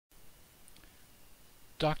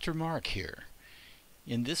Dr. Mark here.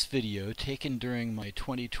 In this video, taken during my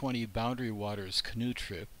 2020 Boundary Waters canoe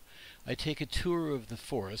trip, I take a tour of the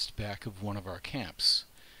forest back of one of our camps.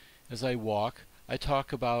 As I walk, I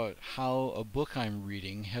talk about how a book I'm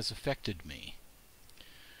reading has affected me.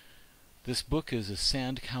 This book is a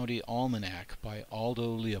Sand County Almanac by Aldo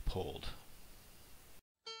Leopold.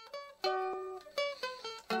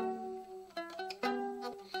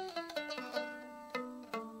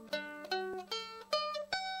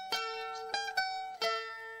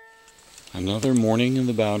 Another morning in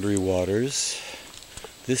the Boundary Waters,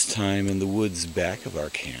 this time in the woods back of our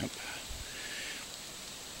camp.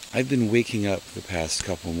 I've been waking up the past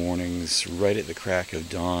couple mornings right at the crack of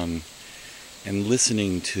dawn and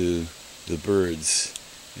listening to the birds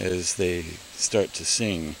as they start to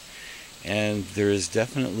sing. And there is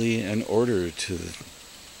definitely an order to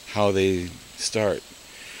how they start.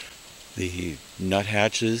 The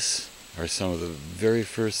nuthatches are some of the very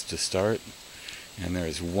first to start. And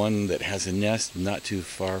there's one that has a nest not too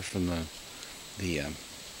far from the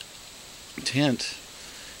tent,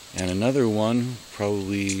 and another one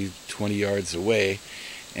probably 20 yards away,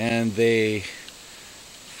 and they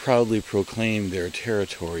proudly proclaim their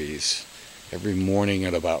territories every morning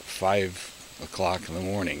at about 5 o'clock in the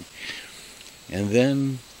morning. And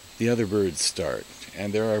then the other birds start,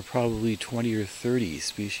 and there are probably 20 or 30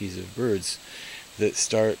 species of birds that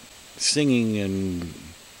start singing and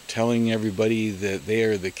telling everybody that they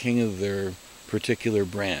are the king of their particular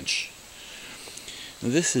branch.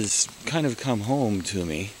 This has kind of come home to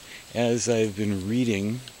me as I've been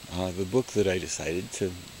reading the book that I decided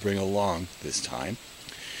to bring along this time.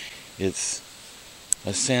 It's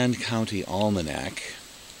a Sand County Almanac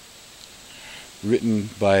written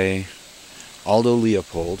by Aldo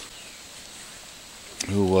Leopold,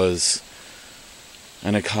 who was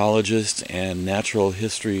an ecologist and natural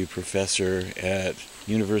history professor at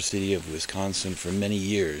University of Wisconsin for many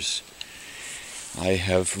years. I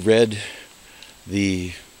have read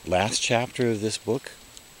the last chapter of this book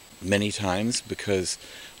many times because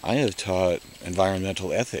I have taught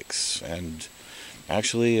environmental ethics, and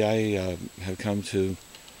actually I have come to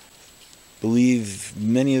believe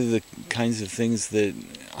many of the kinds of things that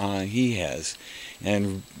he has.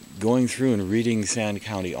 And going through and reading Sand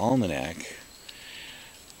County Almanac,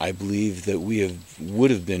 I believe that we would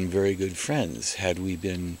have been very good friends had we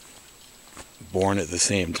been born at the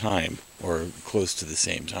same time, or close to the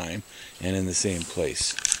same time, and in the same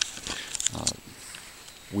place.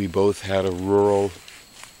 We both had a rural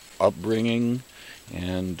upbringing,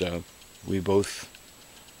 and we both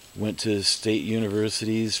went to state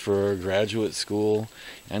universities for graduate school,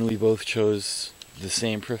 and we both chose the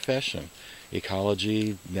same profession: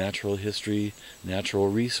 ecology, natural history, natural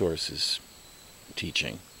resources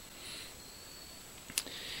teaching.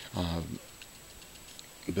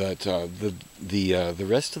 But the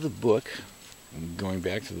rest of the book, going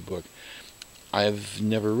back to the book, I've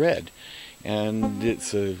never read, and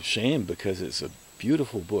it's a shame because it's a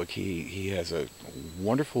beautiful book. He has a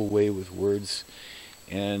wonderful way with words,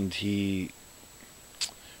 and the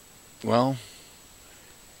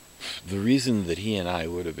reason that he and I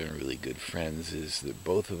would have been really good friends is that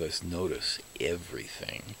both of us notice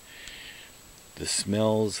everything: the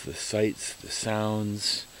smells, the sights, the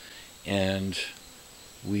sounds, and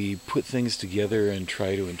we put things together and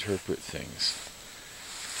try to interpret things.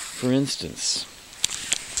 For instance,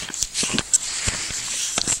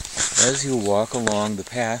 as you walk along the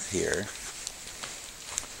path here,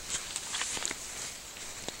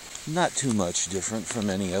 not too much different from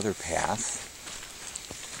any other path,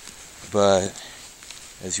 but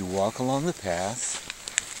as you walk along the path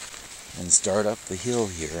and start up the hill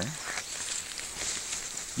here,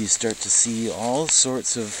 you start to see all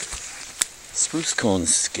sorts of spruce cone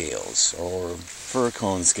scales, or fir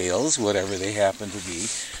cone scales, whatever they happen to be.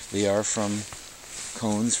 They are from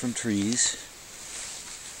cones from trees.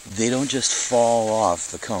 They don't just fall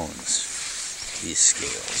off the cones, these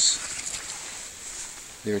scales.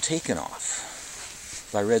 They're taken off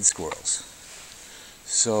by red squirrels.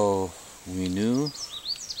 So we knew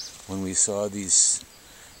when we saw these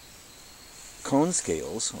cone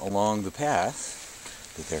scales along the path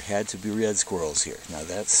that there had to be red squirrels here. Now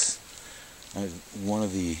that's one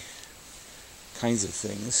of the kinds of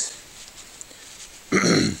things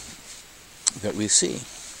that we see.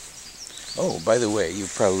 Oh, by the way,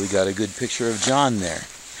 you've probably got a good picture of John there.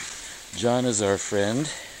 John is our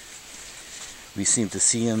friend. We seem to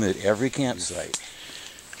see him at every campsite.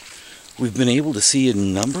 We've been able to see a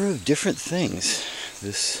number of different things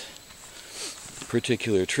this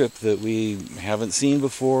particular trip that we haven't seen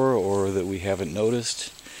before or that we haven't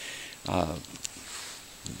noticed.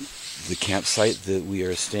 the campsite that we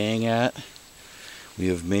are staying at. We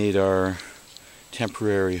have made our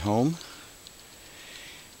temporary home.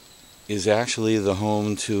 Is actually the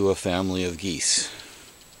home to a family of geese.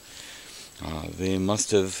 They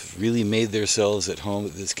must have really made themselves at home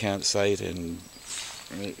at this campsite, and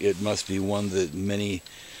it must be one that many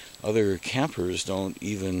other campers don't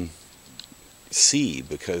even see,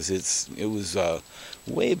 because it was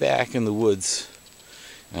way back in the woods.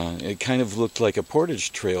 It kind of looked like a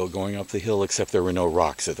portage trail going up the hill, except there were no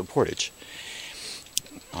rocks at the portage.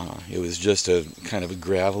 It was just a kind of a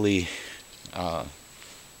gravelly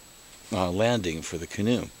landing for the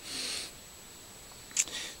canoe.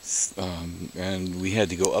 And we had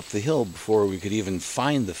to go up the hill before we could even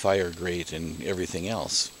find the fire grate and everything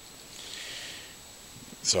else.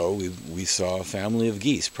 So we saw a family of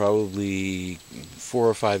geese, probably 4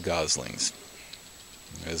 or 5 goslings,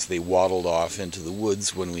 as they waddled off into the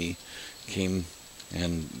woods when we came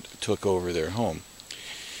and took over their home.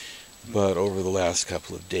 But over the last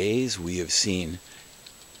couple of days, we have seen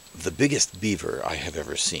the biggest beaver I have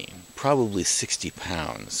ever seen, probably 60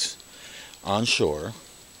 pounds, on shore,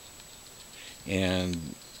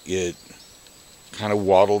 and it kind of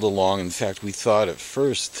waddled along. In fact, we thought at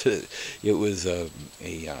first that it was a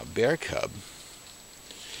bear cub,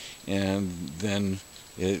 and then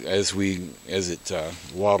as it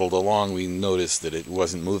waddled along, we noticed that it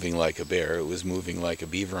wasn't moving like a bear, it was moving like a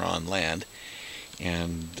beaver on land,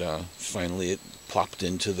 and finally it plopped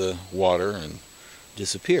into the water and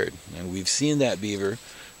disappeared. And we've seen that beaver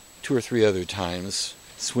 2 or 3 other times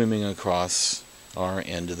swimming across our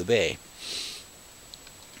end of the bay.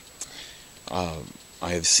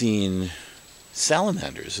 I have seen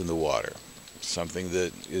salamanders in the water, something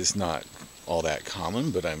that is not all that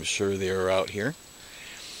common, but I'm sure they are out here.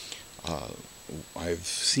 I've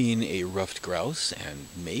seen a ruffed grouse, and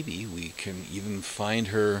maybe we can even find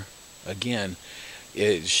her again.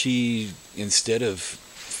 She, instead of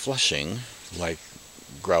flushing like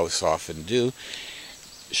grouse often do,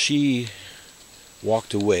 she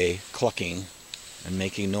walked away clucking and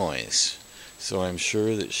making noise. So I'm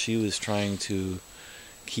sure that she was trying to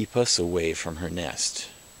keep us away from her nest.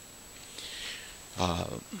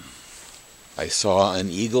 I saw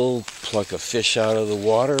an eagle pluck a fish out of the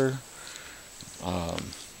water.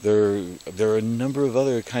 There are a number of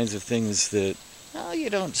other kinds of things that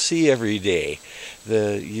you don't see every day.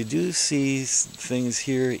 You do see things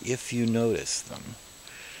here if you notice them.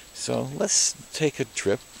 So let's take a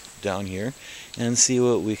trip down here and see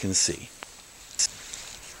what we can see.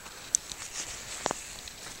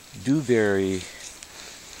 Dewberry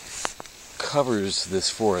covers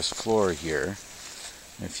this forest floor here.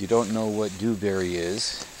 If you don't know what dewberry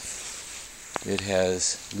is, it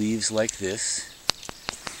has leaves like this,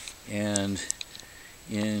 and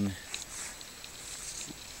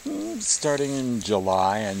starting in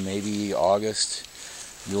July and maybe August,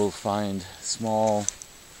 you'll find small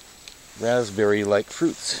raspberry-like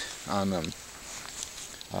fruits on them.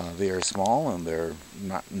 They are small, and there are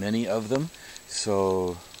not many of them,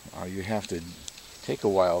 so you have to take a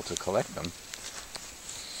while to collect them.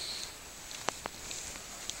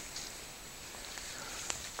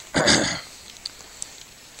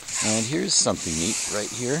 And here's something neat right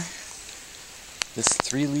here. This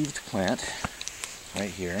 3-leaved plant right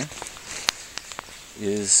here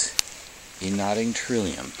is a nodding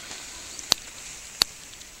trillium.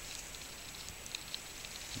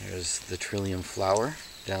 There's the trillium flower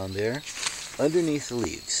down there underneath the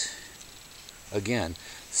leaves. Again,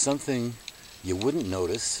 something you wouldn't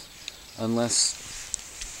notice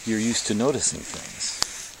unless you're used to noticing things.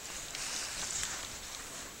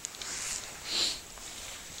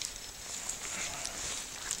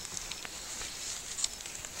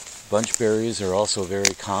 Bunchberries are also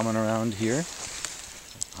very common around here.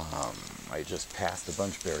 I just passed the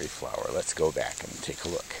bunchberry flower. Let's go back and take a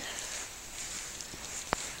look.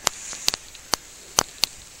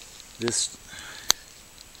 This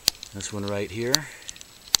one right here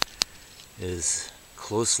is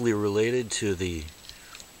closely related to the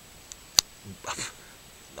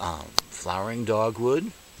flowering dogwood.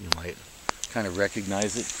 You might kind of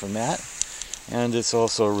recognize it from that. And it's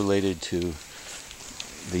also related to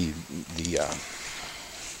the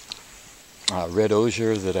red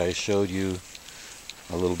osier that I showed you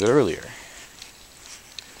a little bit earlier.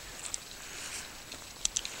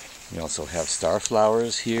 We also have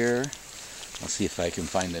starflowers here. I'll see if I can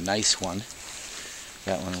find a nice one.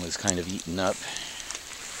 That one was kind of eaten up.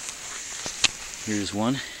 Here's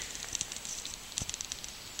one.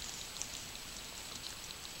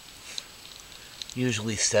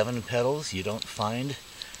 Usually 7 petals. You don't find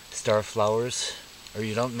starflowers, or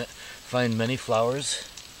you don't find many flowers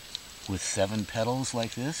with 7 petals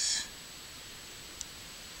like this,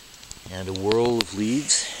 and a whorl of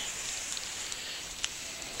leaves,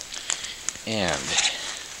 and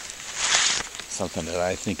something that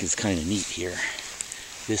I think is kind of neat here.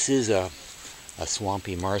 This is a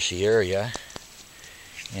swampy, marshy area,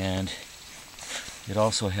 and it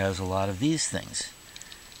also has a lot of these things.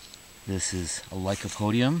 This is a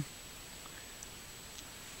Lycopodium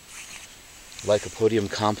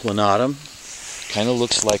complanatum. Kind of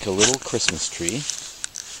looks like a little Christmas tree.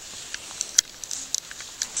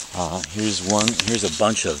 Here's a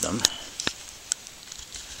bunch of them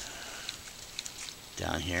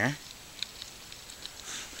down here.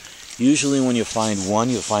 Usually when you find one,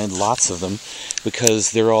 you find lots of them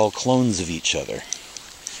because they're all clones of each other.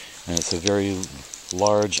 And it's a very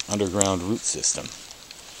large underground root system.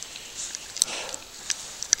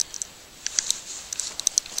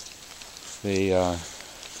 They are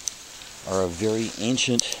a very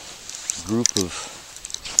ancient group of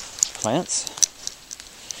plants.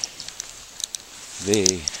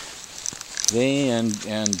 They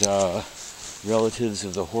and relatives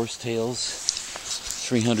of the horsetails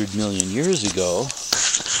 300 million years ago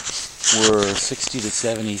were 60 to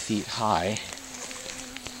 70 feet high,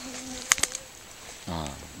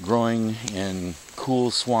 growing in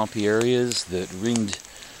cool swampy areas that ringed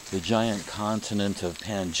the giant continent of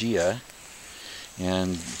Pangaea,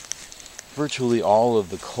 and virtually all of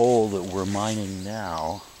the coal that we're mining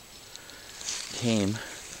now came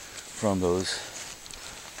from those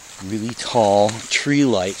really tall,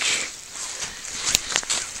 tree-like,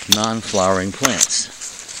 non-flowering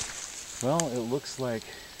plants. Well, it looks like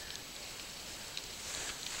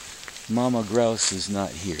Mama Grouse is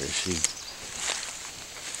not here.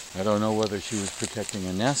 I don't know whether she was protecting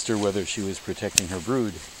a nest or whether she was protecting her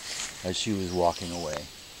brood as she was walking away.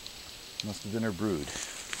 Must have been her brood,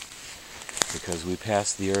 because we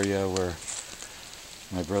passed the area where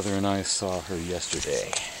my brother and I saw her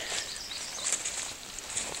yesterday.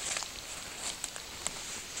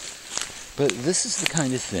 But this is the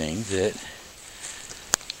kind of thing that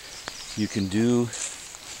you can do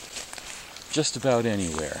just about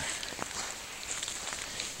anywhere.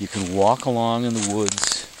 You can walk along in the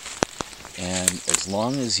woods, and as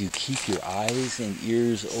long as you keep your eyes and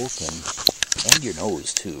ears open, and your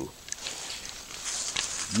nose too,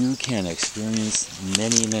 you can experience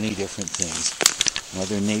many, many different things.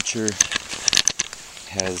 Mother Nature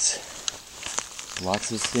has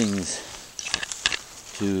lots of things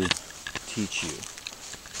to teach you.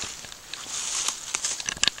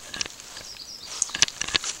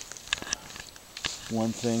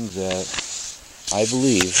 One thing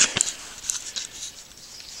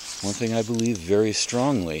I believe very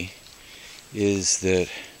strongly is that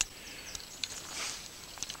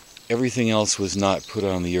everything else was not put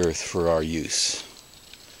on the earth for our use.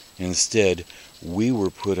 Instead, we were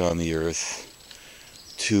put on the earth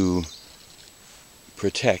to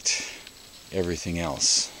protect everything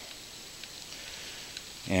else.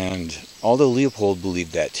 And Aldo Leopold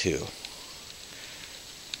believed that too.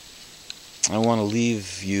 I want to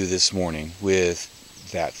leave you this morning with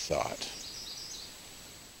that thought.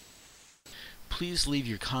 Please leave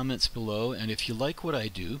your comments below, and if you like what I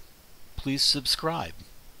do, please subscribe.